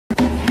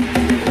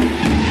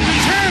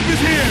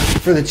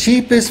For the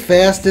cheapest,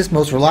 fastest,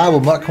 most reliable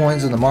MUT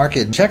coins on the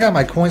market, check out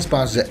my coin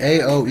sponsors at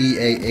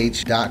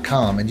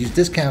AOEAH.com and use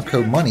discount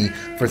code MONEY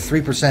for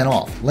 3%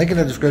 off. Link in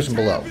the description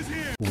below.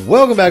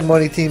 Welcome back,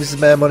 Money Team. This is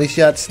Madden Money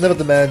Shot. Snip up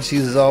the Madden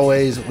Shoes as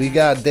always. We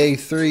got day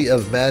 3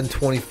 of Madden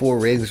 24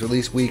 ratings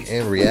release week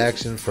and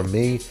reaction from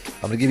me.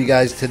 I'm going to give you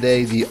guys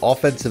today the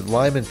offensive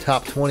lineman,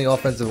 top 20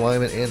 offensive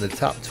linemen, and the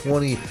top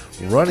 20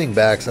 running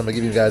backs. I'm going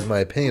to give you guys my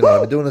opinion.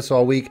 I've been doing this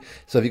all week,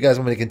 so if you guys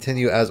want me to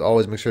continue, as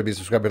always, make sure to be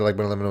subscribed, like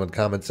button, let me know in the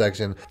comment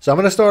section. So I'm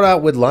going to start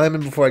out with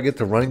linemen before I get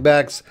to running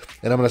backs,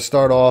 and I'm going to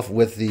start off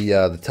with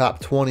the top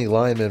 20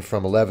 linemen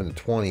from 11 to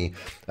 20.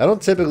 I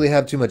don't typically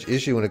have too much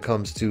issue when it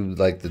comes to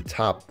like the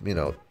top,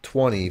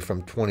 20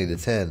 from 20 to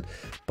 10,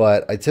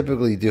 but I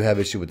typically do have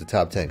issue with the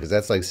top 10 because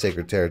that's like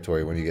sacred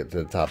territory when you get to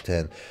the top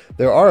 10.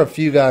 There are a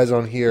few guys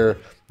on here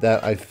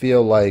that I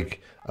feel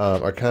like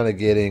are kind of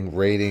getting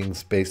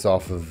ratings based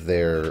off of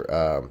their,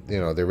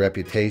 their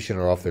reputation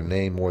or off their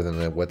name more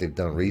than what they've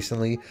done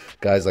recently.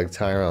 Guys like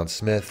Tyron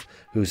Smith,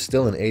 who's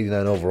still an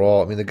 89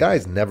 overall. I mean, the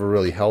guy's never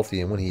really healthy,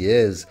 and when he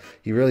is,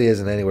 he really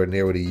isn't anywhere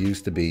near what he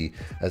used to be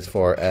as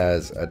far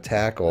as a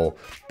tackle,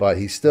 but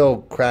he's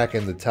still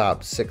cracking the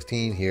top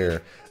 16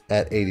 here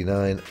at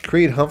 89.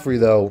 Creed Humphrey,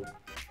 though,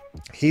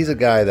 he's a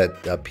guy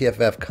that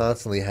PFF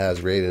constantly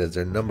has rated as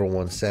their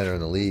 #1 center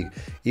in the league,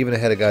 even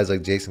ahead of guys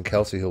like Jason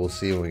Kelsey, who we'll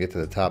see when we get to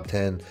the top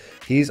 10.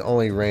 He's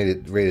only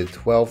rated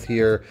 12th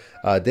here.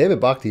 David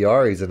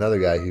Bakhtiari is another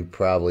guy who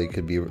probably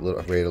could be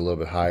rated a little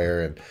bit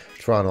higher, and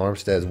Teron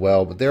Armstead as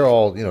well, but they're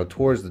all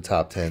towards the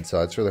top 10,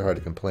 so it's really hard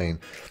to complain.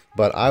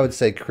 But I would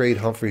say Creed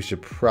Humphrey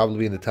should probably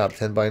be in the top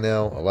 10 by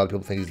now. A lot of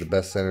people think he's the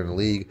best center in the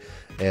league,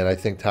 and I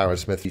think Tyron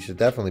Smith, he should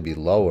definitely be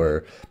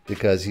lower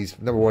because he's,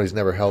 #1, he's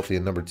never healthy,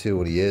 and #2,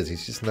 when he is,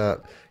 he's just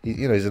not,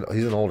 he's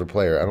an older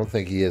player. I don't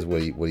think he is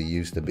what he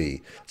used to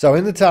be. So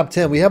in the top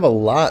 10, we have a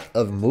lot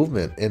of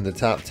movement in the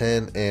top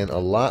 10 and a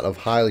lot of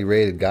highly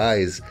rated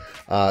guys,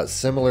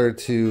 similar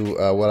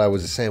to what I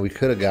was saying we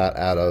could have got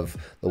out of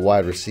the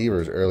wide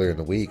receivers earlier in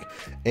the week.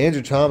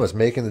 Andrew Thomas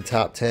making the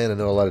top 10. I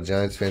know a lot of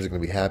Giants fans are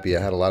going to be happy.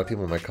 I had a lot of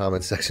people in my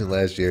comment section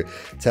last year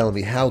telling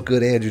me how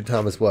good Andrew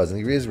Thomas was, and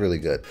he is really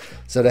good.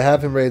 So to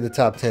have him rated in the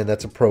top 10,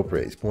 that's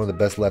appropriate. He's one of the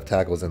best left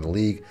tackles in the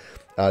league.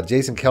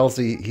 Jason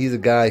Kelsey, he's a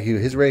guy who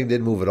his rating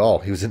didn't move at all.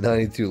 He was a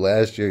 92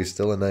 last year. He's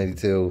still a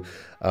 92.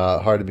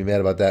 Hard to be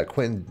mad about that.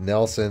 Quentin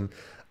Nelson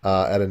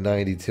at a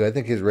 92. I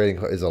think his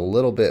rating is a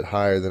little bit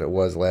higher than it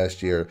was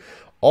last year.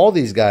 All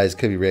these guys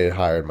could be rated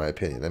higher, in my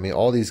opinion. I mean,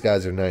 all these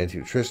guys are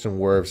 92. Tristan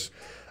Wirfs.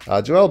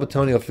 Joel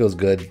Bitonio feels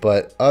good,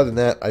 but other than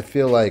that, I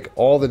feel like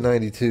all the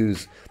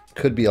 92s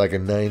could be like a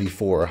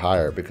 94 or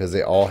higher because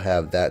they all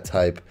have that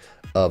type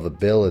of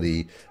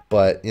ability.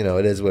 But,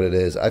 it is what it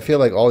is. I feel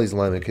like all these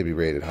linemen could be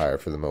rated higher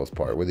for the most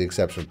part, with the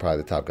exception of probably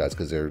the top guys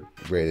because they're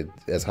rated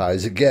as high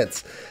as it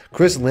gets.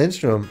 Chris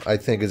Lindstrom, I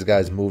think, his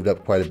guys moved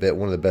up quite a bit.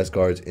 One of the best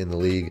guards in the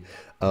league,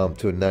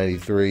 to a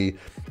 93.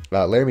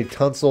 Laramie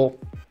Tunsil.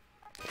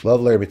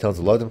 Love Laramie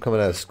Tunsil. Loved him coming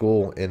out of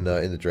school in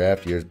the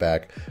draft years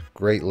back.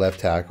 Great left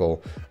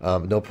tackle.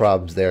 No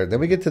problems there. Then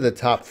we get to the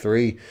top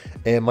 3,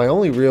 and my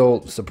only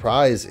real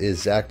surprise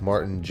is Zach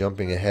Martin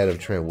jumping ahead of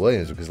Trent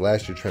Williams, because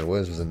last year Trent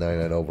Williams was a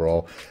 99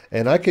 overall,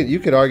 and you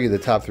could argue the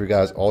top 3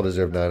 guys all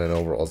deserve 99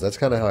 overalls. That's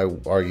kind of how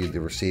I argued the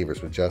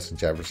receivers with Justin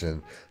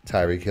Jefferson,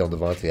 Tyreek Hill, and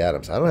Devontae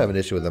Adams. I don't have an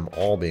issue with them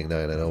all being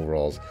 99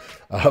 overalls,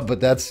 but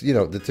that's,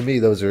 to me,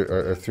 those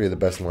are 3 of the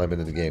best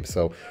linemen in the game.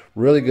 So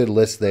really good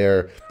list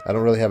there. I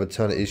don't really have a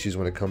ton of issues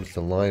when it comes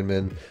to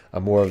linemen.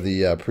 I'm more of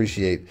the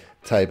appreciate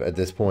type at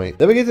this point.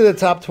 Then we get to the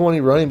top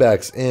 20 running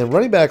backs, and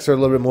running backs are a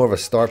little bit more of a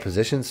star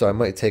position, so I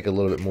might take a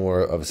little bit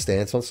more of a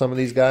stance on some of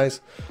these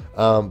guys.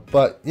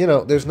 But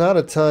there's not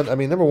a ton. I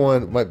mean,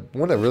 #1,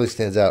 one that really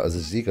stands out is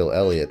Ezekiel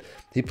Elliott.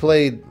 He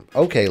played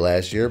okay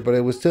last year, but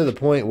it was to the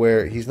point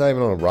where he's not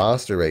even on a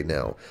roster right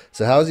now.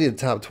 So how is he a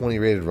top 20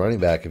 rated running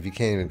back if he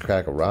can't even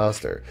crack a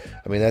roster?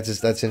 I mean, that's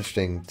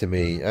interesting to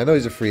me. I know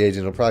he's a free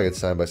agent. He'll probably get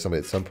signed by somebody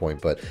at some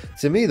point, but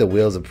to me, the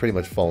wheels have pretty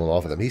much fallen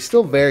off of him. He's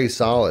still very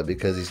solid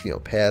because he's,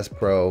 pass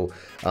pro.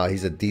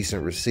 He's a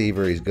decent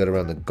receiver. He's good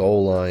around the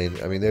goal line.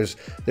 I mean, there's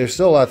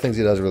still a lot of things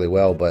he does really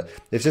well, but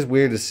it's just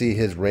weird to see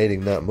his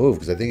rating not move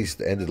because I think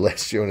he ended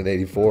last year on an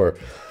 84.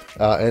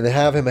 And to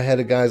have him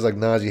ahead of guys like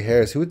Najee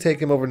Harris, who would take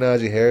him over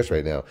Najee Harris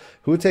right now?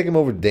 Who would take him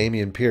over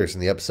Dameon Pierce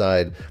and the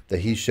upside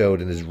that he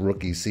showed in his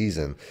rookie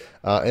season?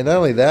 And not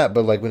only that,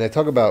 but like when I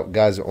talk about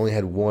guys who only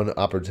had one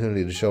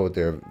opportunity to show what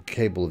they're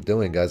capable of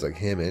doing, guys like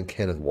him and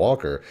Kenneth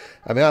Walker.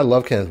 I mean, I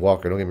love Kenneth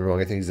Walker. Don't get me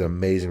wrong. I think he's an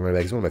amazing running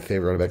back. He's one of my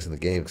favorite running backs in the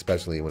game,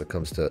 especially when it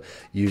comes to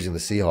using the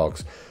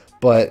Seahawks.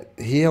 But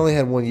he only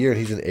had 1 year, and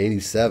he's an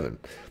 87.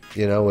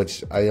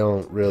 Which I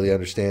don't really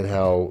understand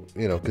how,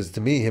 because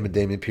to me, him and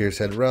Dameon Pierce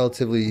had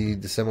relatively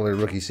dissimilar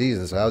rookie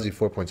seasons, so how is he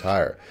 4 points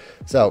higher?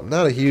 So,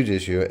 not a huge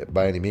issue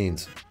by any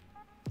means.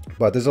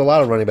 But there's a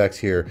lot of running backs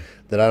here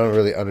that I don't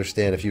really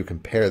understand if you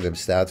compare them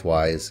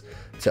stats-wise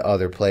to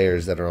other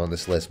players that are on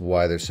this list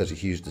why there's such a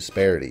huge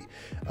disparity.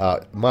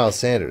 Miles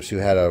Sanders, who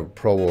had a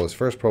Pro Bowl, his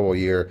first Pro Bowl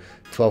year,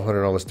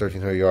 1,200, almost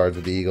 1,300 yards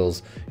with the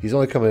Eagles. He's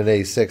only coming in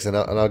 86, and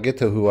I'll get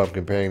to who I'm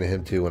comparing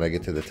him to when I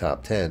get to the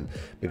top 10,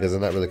 because I'm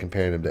not really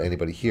comparing him to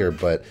anybody here,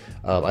 but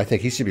I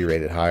think he should be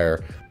rated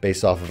higher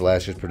based off of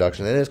last year's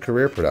production and his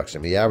career production.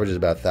 I mean, he averages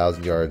about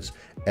 1,000 yards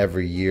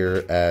every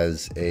year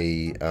as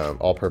a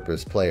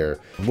all-purpose player.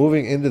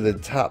 Moving into the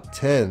top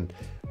 10,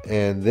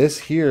 and this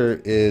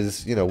here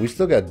is, you know, we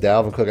still got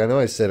Dalvin Cook. I know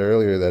I said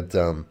earlier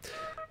that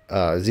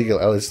Ezekiel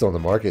Elliott's still on the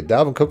market.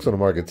 Dalvin Cook's on the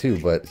market too,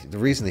 but the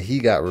reason that he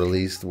got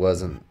released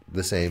wasn't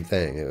the same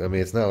thing. I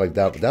mean, it's not like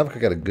Dalvin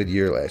Cook had a good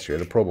year last year,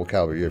 had a Pro Bowl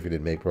caliber year. If he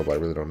didn't make Pro Bowl, I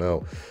really don't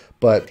know.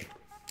 But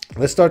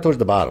let's start towards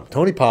the bottom.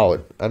 Tony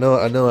Pollard. I'm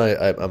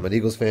an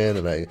Eagles fan,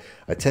 and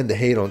I tend to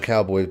hate on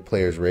Cowboy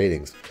players'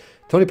 ratings.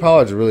 Tony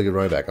Pollard's a really good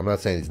running back. I'm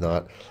not saying he's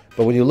not.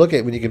 But when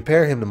you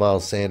compare him to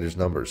Miles Sanders'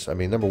 numbers, I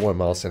mean, number one,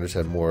 Miles Sanders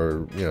had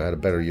had a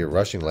better year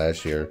rushing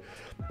last year.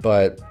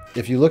 But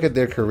if you look at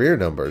their career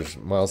numbers,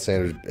 Miles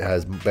Sanders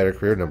has better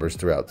career numbers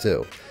throughout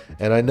too.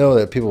 And I know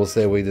that people will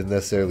say, well, he didn't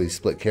necessarily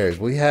split carries.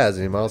 Well, he has.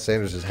 I mean, Miles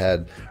Sanders has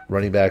had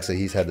running backs that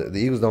he's had. The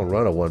Eagles don't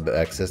run a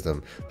one-back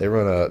system. They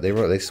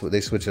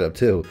switch it up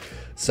too.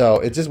 So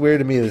it's just weird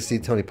to me to see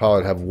Tony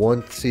Pollard have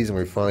one season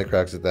where he finally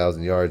cracks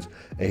 1,000 yards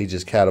and he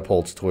just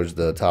catapults towards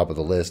the top of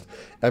the list.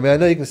 I mean, I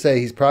know you can say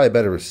he's probably a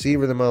better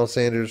receiver than Miles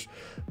Sanders,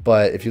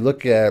 but if you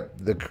look at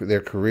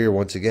their career,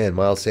 once again,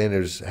 Miles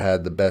Sanders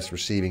had the best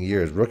receiving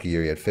year. His rookie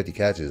year, he had 50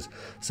 catches.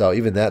 So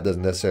even that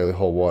doesn't necessarily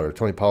hold water.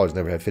 Tony Pollard's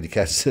never had 50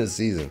 catches in a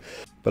season.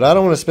 But I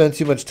don't want to spend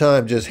too much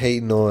time just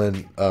hating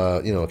on,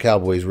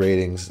 Cowboys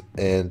ratings.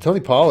 And Tony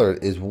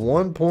Pollard is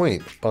 1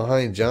 point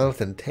behind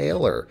Jonathan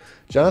Taylor.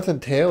 Jonathan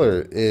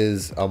Taylor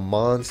is a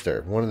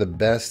monster, one of the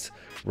best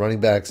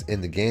running backs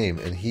in the game,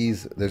 and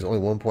there's only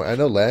 1 point. I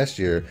know last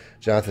year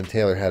Jonathan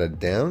Taylor had a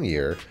down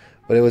year,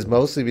 but it was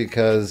mostly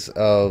because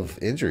of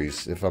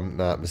injuries, if I'm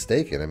not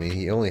mistaken. I mean,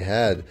 he only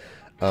had,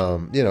 he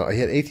had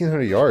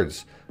 1,800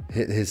 yards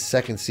his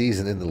second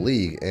season in the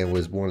league and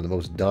was one of the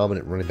most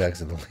dominant running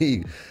backs in the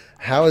league.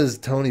 How is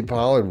Tony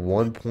Pollard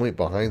 1 point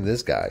behind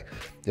this guy?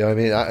 You know what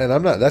I mean?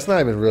 I'm not. That's not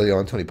even really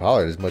on Tony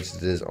Pollard as much as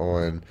it is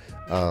on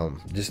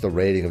just the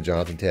rating of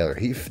Jonathan Taylor.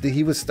 He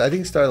was. I think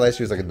he started last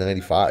year as like a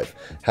 95.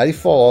 How did he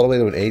fall all the way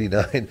to an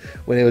 89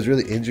 when it was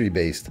really injury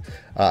based?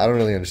 I don't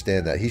really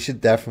understand that. He should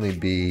definitely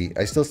be.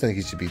 I still think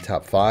he should be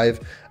top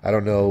 5. I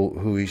don't know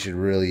who he should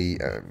really,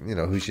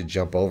 who he should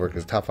jump over,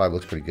 because top 5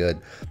 looks pretty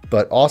good.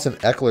 But Austin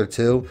Eckler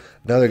too,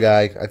 another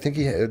guy. I think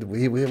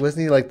he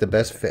wasn't he like the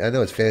best. I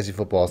know it's fantasy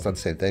football. It's not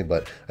the same thing,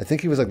 but I think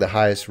he was like the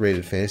highest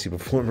rated fantasy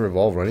performer of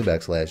all running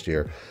backs last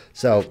year.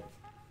 So,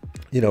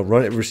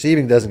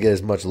 receiving doesn't get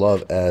as much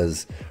love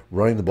as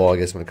running the ball, I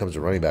guess, when it comes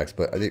to running backs.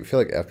 But I feel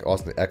like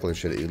Austin Eckler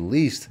should at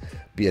least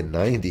be a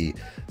 90.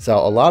 So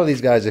a lot of these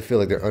guys, I feel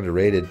like they're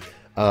underrated.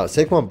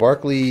 Saquon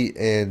Barkley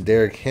and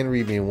Derrick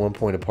Henry being 1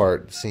 point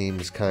apart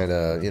seems kind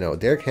of,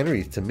 Derrick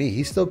Henry, to me,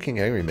 he's still King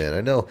Henry,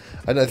 man.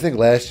 I think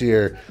last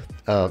year,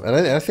 and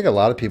I think a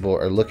lot of people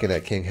are looking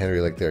at King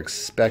Henry like they're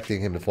expecting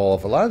him to fall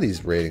off. A lot of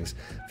these ratings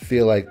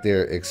feel like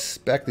they're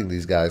expecting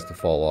these guys to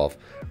fall off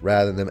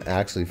rather than them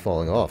actually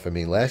falling off. I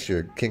mean, last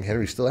year, King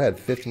Henry still had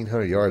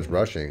 1,500 yards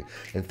rushing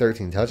and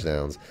 13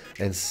 touchdowns,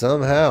 and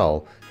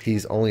somehow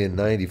he's only a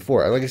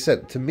 94. Like I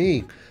said, to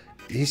me,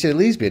 he should at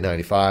least be a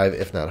 95,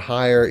 if not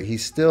higher.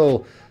 He's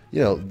still,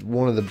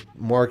 one of the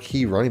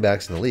marquee running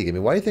backs in the league. I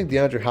mean, why do you think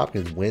DeAndre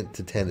Hopkins went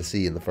to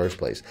Tennessee in the first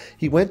place?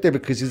 He went there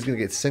because he was going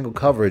to get single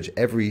coverage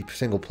every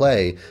single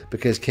play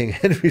because King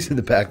Henry's in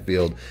the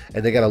backfield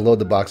and they got to load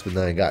the box with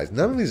 9 guys.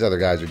 None of these other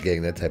guys are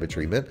getting that type of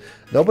treatment.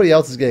 Nobody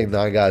else is getting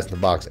 9 guys in the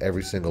box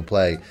every single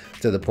play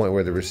to the point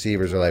where the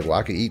receivers are like, well,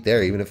 I could eat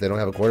there even if they don't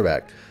have a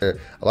quarterback. A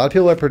lot of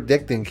people are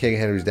predicting King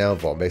Henry's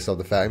downfall based on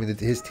the fact,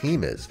 his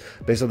team is,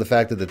 based on the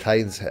fact that the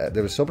Titans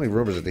there was so many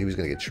rumors that he was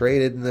going to get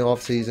traded in the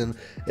offseason.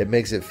 It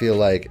makes it feel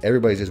like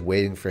everybody's just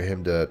waiting for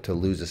him to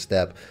lose a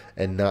step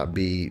and not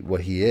be what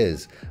he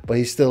is. But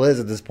he still is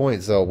at this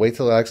point, so wait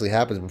till it actually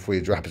happens before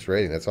you drop his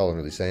rating. That's all I'm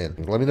really saying.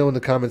 Let me know in the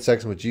comment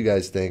section what you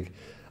guys think.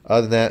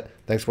 Other than that,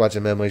 thanks for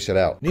watching Memory Shut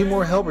Out. Need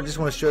more help or just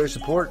want to show your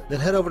support? Then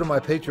head over to my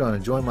Patreon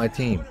and join my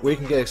team, where you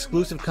can get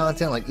exclusive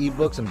content like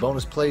ebooks and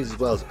bonus plays, as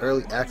well as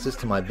early access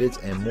to my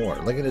vids and more.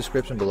 Link in the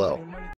description below.